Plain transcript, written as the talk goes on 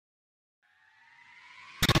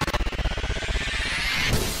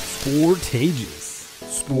Sportageous.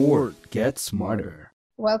 Sport gets smarter.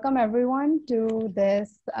 Welcome everyone to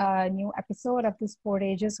this new episode of the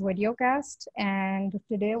Sportageous video cast. And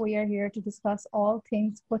today we are here to discuss all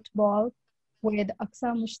things football with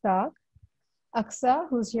Aqsa Mushtaq. Aqsa,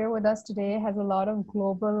 who's here with us today, has a lot of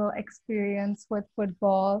global experience with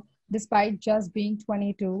football despite just being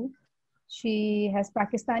 22. She has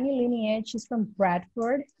Pakistani lineage. She's from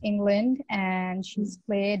Bradford, England, and she's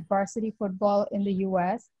played varsity football in the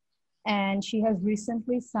US. And she has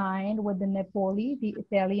recently signed with the Napoli, the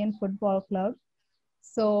Italian football club.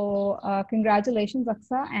 So congratulations,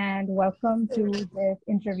 Aqsa, and welcome to this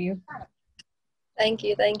interview. Thank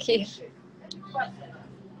you.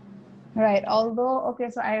 Right.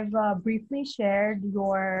 So I've briefly shared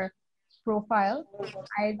your profile.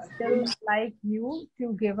 I'd still like you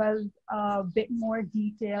to give us a bit more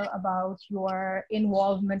detail about your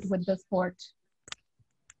involvement with the sport.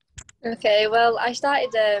 Okay, well, I started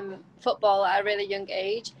football at a really young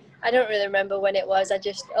age. I don't really remember when it was. I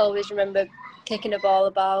just always remember kicking a ball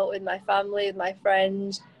about with my family, with my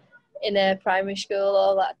friends, in a primary school,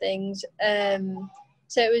 all that things.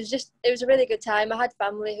 So it was a really good time. I had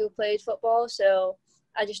family who played football, so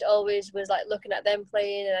I just always was like looking at them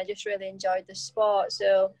playing, and I just really enjoyed the sport.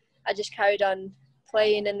 So I just carried on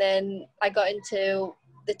playing, and then I got into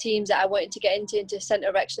the teams that I wanted to get into Centre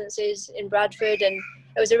of Excellencies in Bradford, and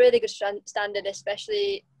it was a really good standard,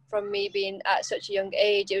 especially from me being at such a young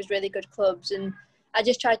age. It was really good clubs, and I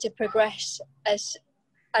just tried to progress as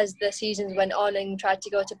the seasons went on and tried to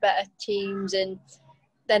go to better teams. And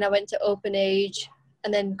then I went to open age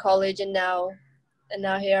and then college, and now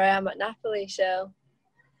here I am at Napoli. So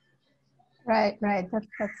Right.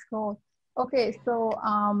 That's cool. Okay, so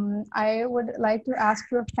I would like to ask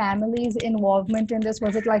your family's involvement in this.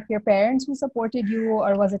 Was it like your parents who supported you,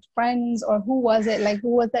 or was it friends, or who was it? Like,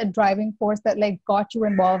 who was that driving force that like got you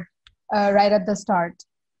involved right at the start?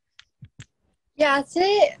 yeah, I'd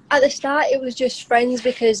say at the start it was just friends,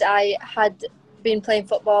 because I had been playing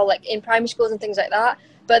football like in primary schools and things like that.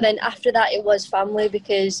 But then after that it was family,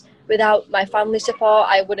 because without my family support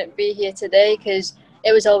I wouldn't be here today, because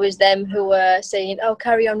it was always them who were saying, oh,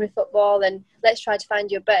 carry on with football and let's try to find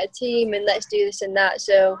you a better team and let's do this and that.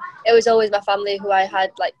 So it was always my family who I had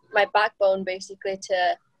like my backbone basically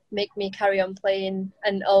to make me carry on playing,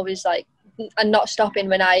 and always like and not stopping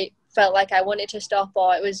when I felt like I wanted to stop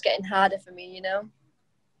or it was getting harder for me, you know?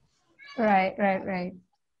 Right.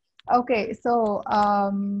 Okay, so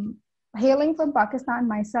hailing from Pakistan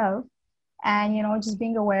myself, and just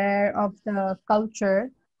being aware of the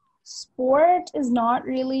culture, sport is not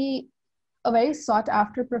really a very sought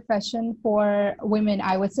after profession for women,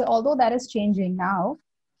 I would say, although that is changing now.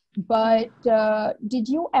 But did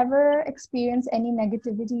you ever experience any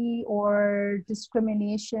negativity or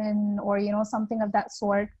discrimination, or something of that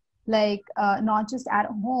sort, like not just at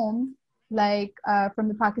home, like from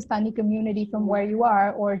the Pakistani community from where you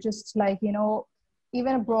are, or just like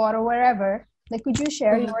even abroad or wherever? Like, could you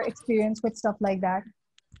share your experience with stuff like that?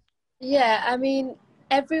 Yeah, I mean,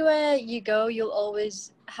 everywhere you go, you'll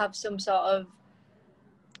always have some sort of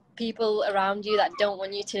people around you that don't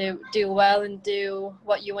want you to do well and do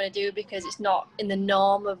what you want to do, because it's not in the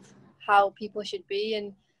norm of how people should be.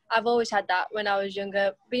 And I've always had that when I was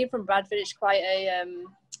younger. Being from Bradford, it's quite a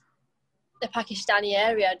Pakistani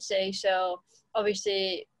area, I'd say. So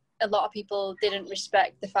obviously a lot of people didn't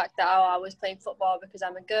respect the fact that I was playing football because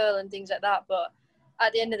I'm a girl and things like that. But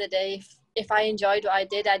at the end of the day, if I enjoyed what I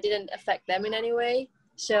didn't affect them in any way.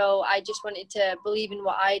 So I just wanted to believe in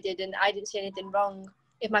what I did, and I didn't see anything wrong.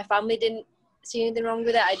 If my family didn't see anything wrong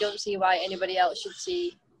with it, I don't see why anybody else should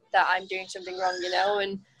see that I'm doing something wrong, you know?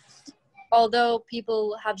 And although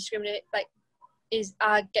people have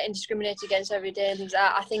are getting discriminated against every day and things like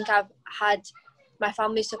that, I think I've had my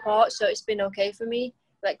family support, so it's been okay for me.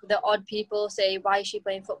 Like, the odd people say, why is she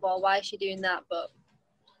playing football? Why is she doing that? But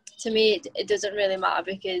to me, it doesn't really matter,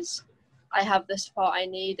 because I have the support I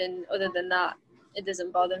need, and other than that, it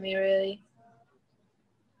doesn't bother me really.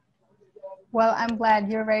 Well, I'm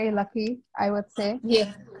glad. You're very lucky, I would say.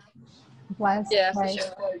 Yeah. Blessed. Yeah, for Right.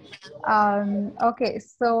 sure. Okay,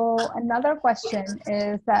 so another question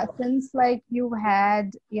is that since like you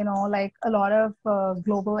had, like a lot of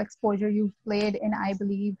global exposure, you've played in, I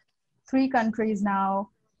believe, 3 countries now,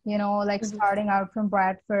 like starting out from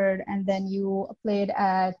Bradford, and then you played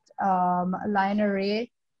at Lionel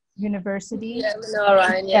Ray University, Yeah, no,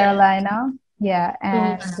 Ryan, yeah. Carolina. Yeah,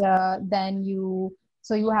 and then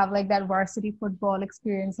so you have like that varsity football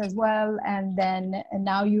experience as well, and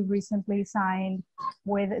now you've recently signed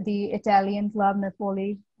with the Italian club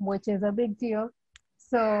Napoli, which is a big deal.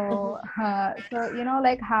 So,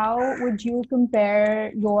 like, how would you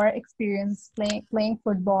compare your experience playing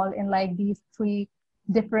football in like these three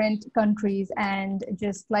different countries, and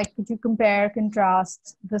just like, could you compare,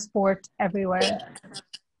 contrast the sport everywhere?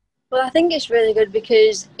 Well, I think it's really good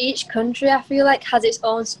because each country, I feel like, has its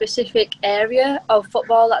own specific area of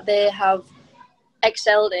football that they have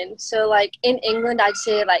excelled in. So, like in England, I'd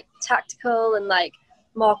say like tactical and like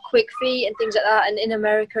more quick feet and things like that. And in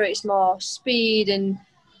America, it's more speed and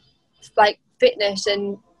like fitness.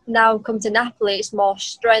 And now come to Napoli, it's more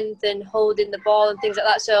strength and holding the ball and things like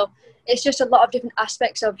that. So it's just a lot of different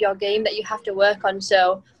aspects of your game that you have to work on.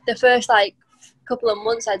 So the first like couple of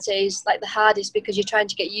months, I'd say, is like the hardest because you're trying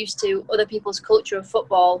to get used to other people's culture of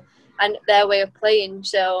football and their way of playing.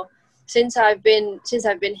 So since I've been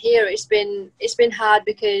here, it's been hard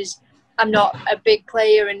because I'm not a big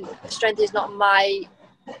player and strength is not my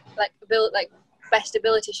best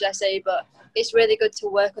ability, should I say. But it's really good to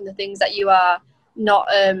work on the things that you are not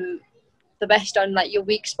the best on, like your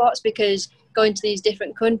weak spots, because going to these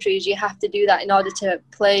different countries, you have to do that in order to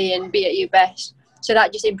play and be at your best. So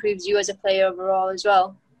that just improves you as a player overall as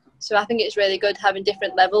well. So I think it's really good having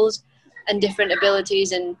different levels and different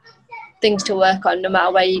abilities and things to work on no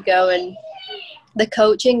matter where you go. And the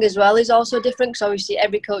coaching as well is also different because obviously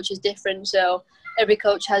every coach is different. So every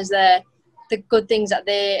coach has the good things that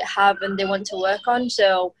they have and they want to work on.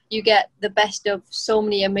 So you get the best of so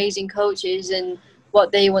many amazing coaches and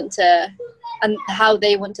what they want to and how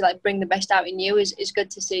they want to like bring the best out in you is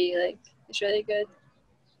good to see. Like it's really good.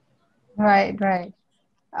 Right, right.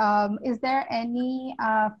 Is there any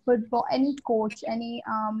any coach, any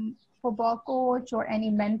football coach or any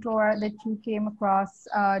mentor that you came across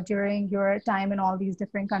during your time in all these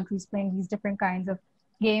different countries playing these different kinds of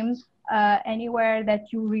games? Anywhere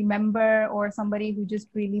that you remember, or somebody who just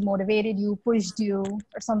really motivated you, pushed you,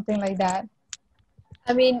 or something like that?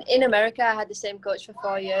 I mean, in America, I had the same coach for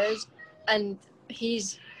 4 years, and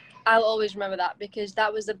I'll always remember that because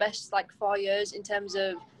that was the best like 4 years in terms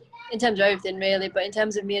of everything really. But in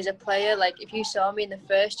terms of me as a player, like if you saw me in the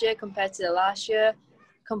first year compared to the last year,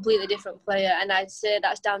 completely different player. And I'd say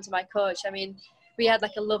that's down to my coach. I mean, we had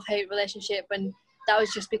like a love-hate relationship, and that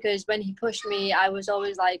was just because when he pushed me, I was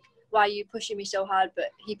always like, why are you pushing me so hard?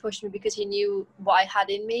 But he pushed me because he knew what I had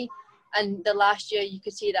in me. And the last year, you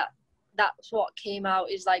could see that that's what came out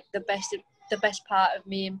is like the best part of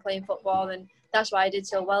me in playing football. And that's why I did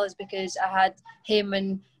so well, is because I had him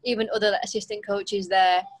and even other assistant coaches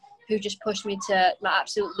there who just pushed me to my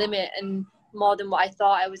absolute limit and more than what I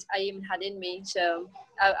thought I even had in me. So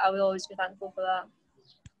I will always be thankful for that.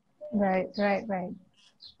 Right, right, right.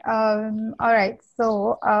 All right.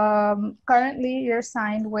 So currently you're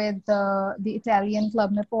signed with the Italian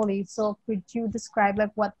club Napoli. So could you describe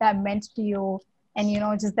like what that meant to you, and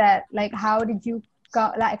just that, like, how did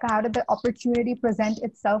the opportunity present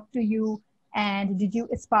itself to you, and did you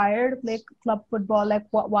aspire to play club football like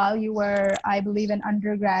while you were, I believe, an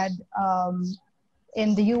undergrad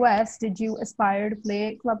in the US? Did you aspire to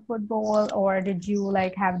play club football, or did you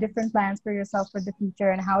like have different plans for yourself for the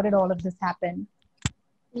future, and how did all of this happen?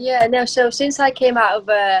 Yeah, no. So since I came out of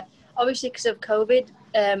obviously because of COVID,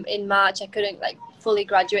 in March I couldn't like fully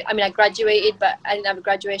graduate. I mean, I graduated, but I didn't have a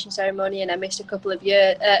graduation ceremony, and I missed a couple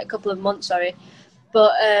of months. Sorry,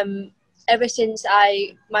 but ever since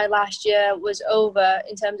my last year was over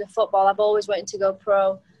in terms of football, I've always wanted to go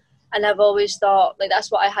pro, and I've always thought like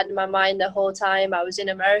that's what I had in my mind the whole time I was in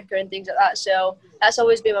America and things like that. So that's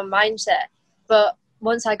always been my mindset. But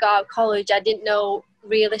once I got out of college, I didn't know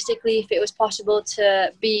realistically if it was possible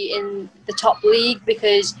to be in the top league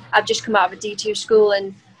because I've just come out of a D2 school,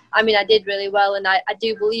 and I mean I did really well and I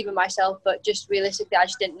do believe in myself, but just realistically I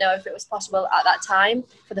just didn't know if it was possible at that time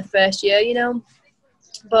for the first year.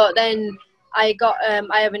 But then I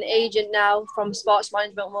have an agent now from Sports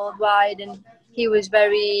Management Worldwide, and he was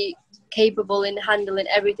very capable in handling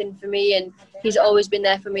everything for me, and he's always been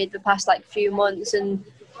there for me the past like few months. And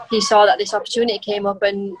he saw that this opportunity came up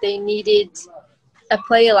and they needed a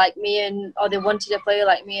player like me, or they wanted a player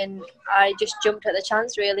like me, and I just jumped at the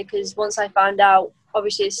chance really, because once I found out,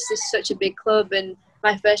 obviously it's such a big club, and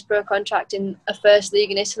my first pro contract in a first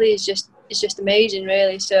league in Italy is just amazing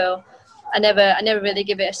really. So I never really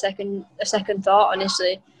give it a second thought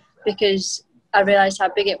honestly, because I realised how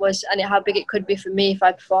big it was and how big it could be for me if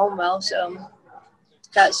I perform well. So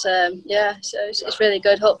that's yeah, so it's really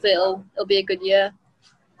good. Hopefully it'll be a good year.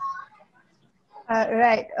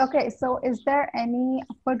 Right. Okay. So, is there any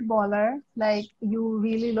footballer like you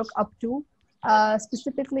really look up to?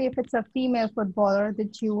 Specifically, if it's a female footballer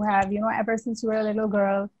that you have, ever since you were a little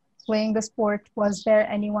girl, playing the sport, was there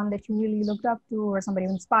anyone that you really looked up to, or somebody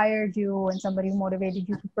who inspired you and somebody who motivated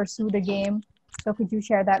you to pursue the game? So could you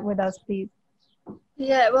share that with us, please?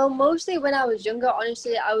 Yeah, well, mostly when I was younger,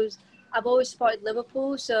 honestly, I've always supported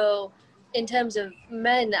Liverpool. So in terms of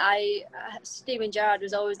men, Steven Gerrard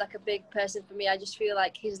was always like a big person for me. I just feel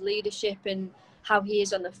like his leadership and how he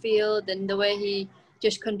is on the field and the way he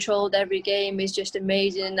just controlled every game is just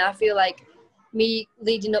amazing. And I feel like me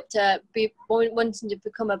leading up to wanting to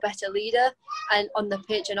become a better leader and on the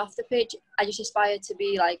pitch and off the pitch, I just aspired to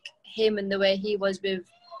be like him and the way he was with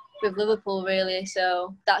Liverpool, really.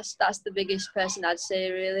 So that's the biggest person I'd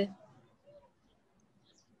say, really.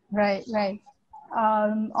 Right, right.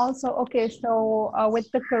 Also, okay, so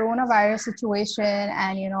with the coronavirus situation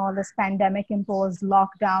and, you know, this pandemic imposed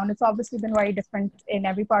lockdown, it's obviously been very different in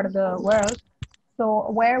every part of the world.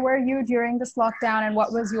 So where were you during this lockdown, and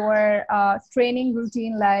what was your training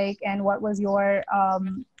routine like, and what was your,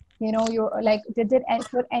 you know, your, like, did it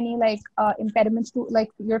put any like impediments to like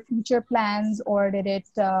your future plans, or did it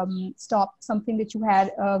stop something that you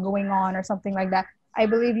had going on or something like that? I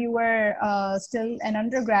believe you were still an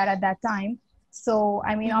undergrad at that time. So,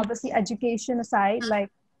 I mean, obviously education aside, like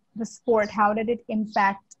the sport, how did it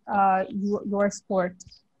impact your sport?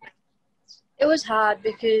 It was hard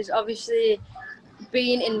because obviously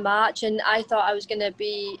being in March, and I thought I was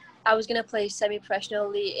gonna play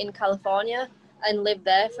semi-professionally in California and live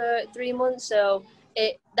there for 3 months. So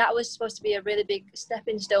that was supposed to be a really big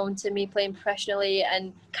stepping stone to me playing professionally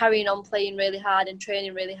and carrying on playing really hard and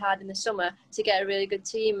training really hard in the summer to get a really good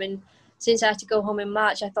team. And since I had to go home in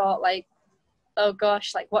March, I thought like, oh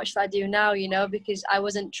gosh, like what should I do now? You know, because I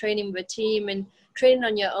wasn't training with a team, and training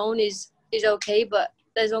on your own is okay, but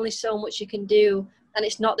there's only so much you can do, and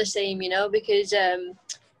it's not the same, you know, because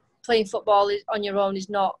playing football on your own is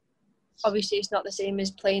not, obviously it's not the same as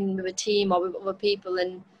playing with a team or with other people,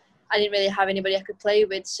 and I didn't really have anybody I could play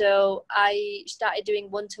with. So I started doing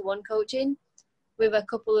one-to-one coaching with a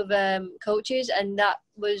couple of coaches, and that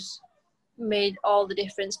made all the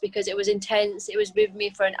difference because it was intense. It was with me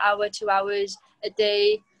for an hour, 2 hours a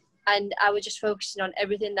day, and I was just focusing on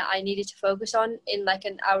everything that I needed to focus on in like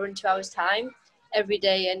an hour and 2 hours time every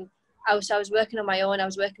day. And I was working on my own. I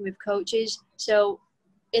was working with coaches. So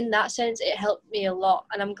in that sense, it helped me a lot,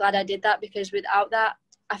 and I'm glad I did that, because without that,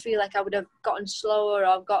 I feel like I would have gotten slower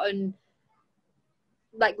or gotten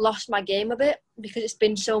like lost my game a bit because it's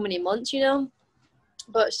been so many months, you know.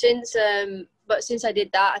 But since I did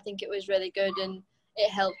that, I think it was really good, and it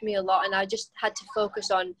helped me a lot. And I just had to focus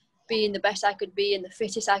on being the best I could be and the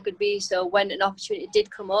fittest I could be. So when an opportunity did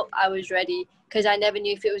come up, I was ready, because I never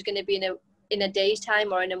knew if it was going to be in a day's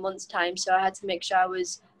time or in a month's time. So I had to make sure I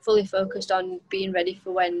was fully focused on being ready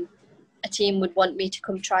for when a team would want me to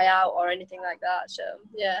come try out or anything like that. So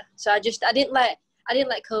yeah, so I didn't let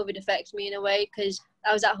COVID affect me in a way, because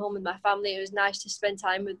I was at home with my family. It was nice to spend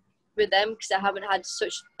time with them, because I haven't had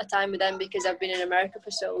such a time with them because I've been in America for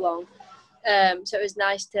so long. So it was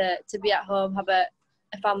nice to be at home, have a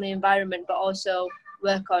family environment, but also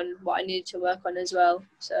work on what I needed to work on as well.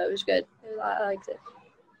 So it was good. I liked it.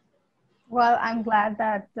 Well, I'm glad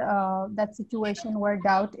that that situation worked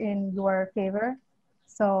out in your favor.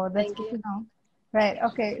 So that's Thank good you. to know. Right.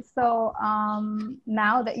 Okay. So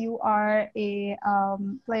now that you are a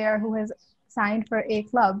player who has signed for a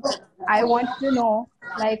club, I want to know,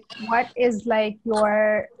 like, what is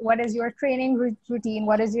your training routine?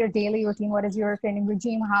 What is your daily routine? What is your training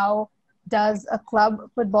regime? How does a club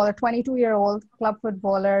footballer, 22-year-old club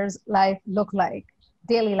footballer's life look like?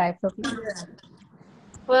 Daily life look like?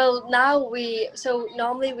 Well,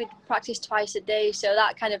 normally we practice twice a day, so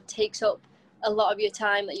that kind of takes up a lot of your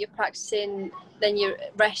time. That you're practicing, then you're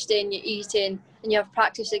resting, you're eating, and you have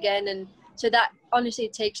practice again, and so that honestly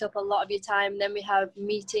takes up a lot of your time. Then we have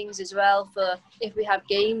meetings as well for if we have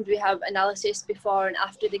games. We have analysis before and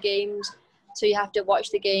after the games, so you have to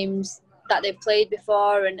watch the games that they've played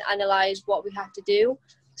before and analyze what we have to do.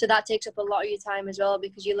 So that takes up a lot of your time as well,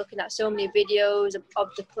 because you're looking at so many videos of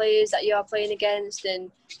the players that you are playing against and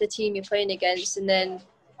the team you're playing against. And then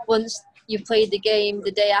once you've played the game,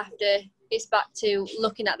 the day after, it's back to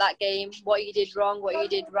looking at that game, what you did wrong, what you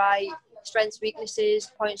did right, strengths,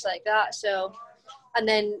 weaknesses, points like that. So, and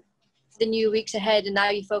then the new week's ahead, and now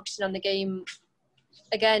you're focusing on the game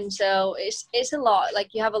again. So it's a lot.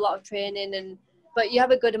 Like, you have a lot of training, but you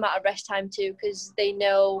have a good amount of rest time too, because they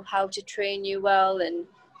know how to train you well and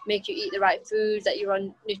make you eat the right foods, that you're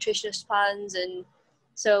on nutritionist plans, and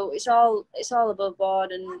so it's all above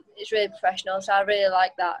board, and it's really professional. So I really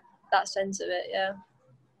like that sense of it. Yeah.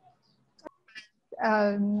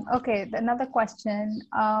 Okay, another question.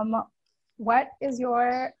 What is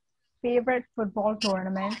your favorite football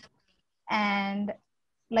tournament, And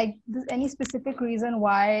like, any specific reason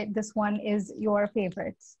why this one is your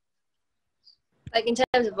favorite? Like in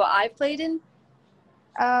terms of what I've played in?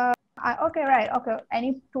 Okay, right. Okay.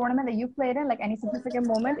 Any tournament that you played in, like any significant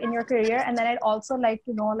moment in your career? And then I'd also like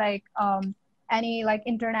to know, like, any like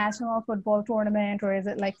international football tournament, or is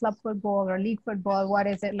it like club football or league football? What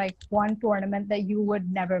is it, like one tournament that you would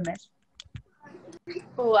never miss?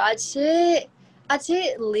 Oh, I'd say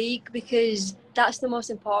league, because that's the most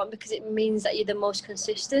important, because it means that you're the most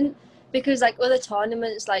consistent. Because like other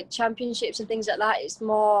tournaments, like championships and things like that, it's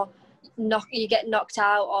more you get knocked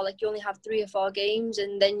out, or like you only have 3 or 4 games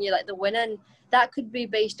and then you're like the winner. And that could be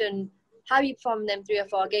based on how you perform in them 3 or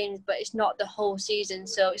 4 games, but it's not the whole season.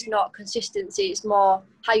 So it's not consistency. It's more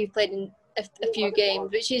how you played in a few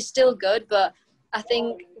games, which is still good. But I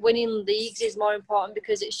think winning leagues is more important,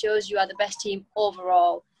 because it shows you are the best team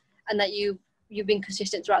overall, and that you've been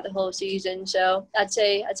consistent throughout the whole season. So I'd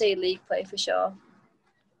say league play for sure.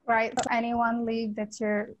 Right. So any one league that's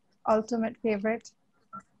your ultimate favorite?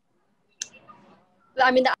 I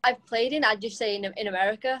mean, that I've played in, I'd just say in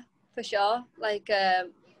America for sure. Like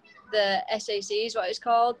the SAC is what it's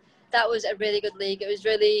called. That was a really good league. It was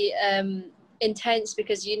really intense,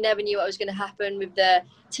 because you never knew what was going to happen with the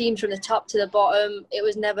teams from the top to the bottom. It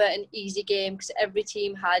was never an easy game, because every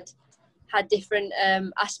team had different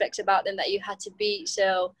aspects about them that you had to beat.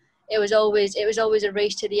 So it was always a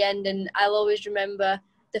race to the end. And I'll always remember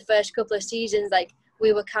the first couple of seasons, like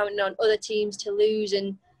we were counting on other teams to lose,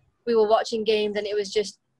 and we were watching games, and it was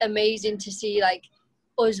just amazing to see like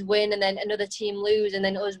us win and then another team lose, and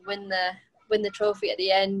then us win the trophy at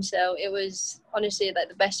the end. So it was honestly like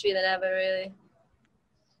the best feeling ever, really.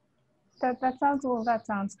 That sounds cool. That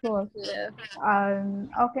sounds cool. Yeah.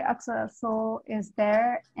 Okay, Aqsa. So, is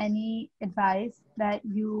there any advice that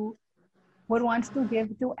you would want to give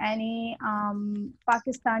to any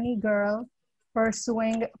Pakistani girl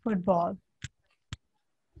pursuing football?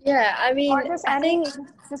 Yeah, I mean, Or just I any, think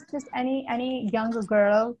just any younger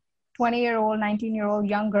girl, 20-year-old, 19-year-old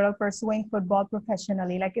young girl pursuing football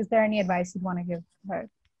professionally? Like, is there any advice you'd want to give her?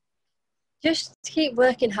 just keep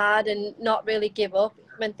working hard and not really give up.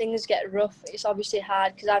 When things get rough, it's obviously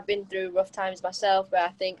hard, because I've been through rough times myself, where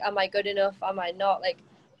I think, am I good enough? Am I not? Like,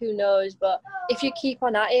 who knows? But if you keep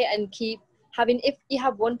on at it and keep having, if you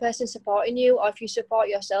have one person supporting you, or if you support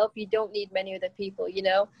yourself, you don't need many other people,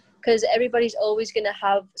 because everybody's always going to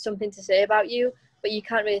have something to say about you, but you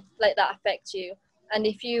can't really let that affect you. And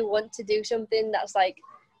if you want to do something that's like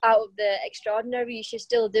out of the extraordinary, you should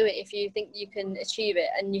still do it if you think you can achieve it,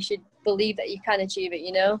 and you should believe that you can achieve it,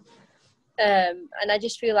 and I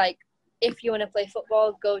just feel like if you want to play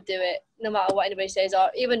football, go do it, no matter what anybody says, or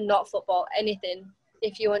even not football, anything.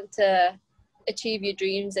 If you want to achieve your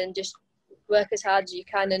dreams, then just work as hard as you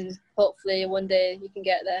can, and hopefully one day you can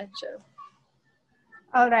get there. So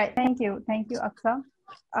All right. Thank you, Aqsa.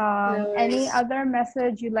 No Any worries. other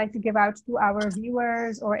message you'd like to give out to our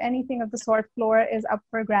viewers, or anything of the sort? Floor is up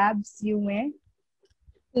for grabs. You may.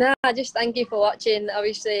 No, just thank you for watching.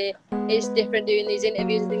 Obviously, it's different doing these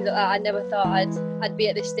interviews and things like that. I never thought I'd be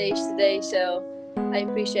at this stage today, so I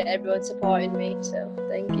appreciate everyone supporting me. So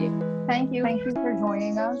thank you. Thank you for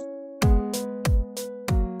joining us.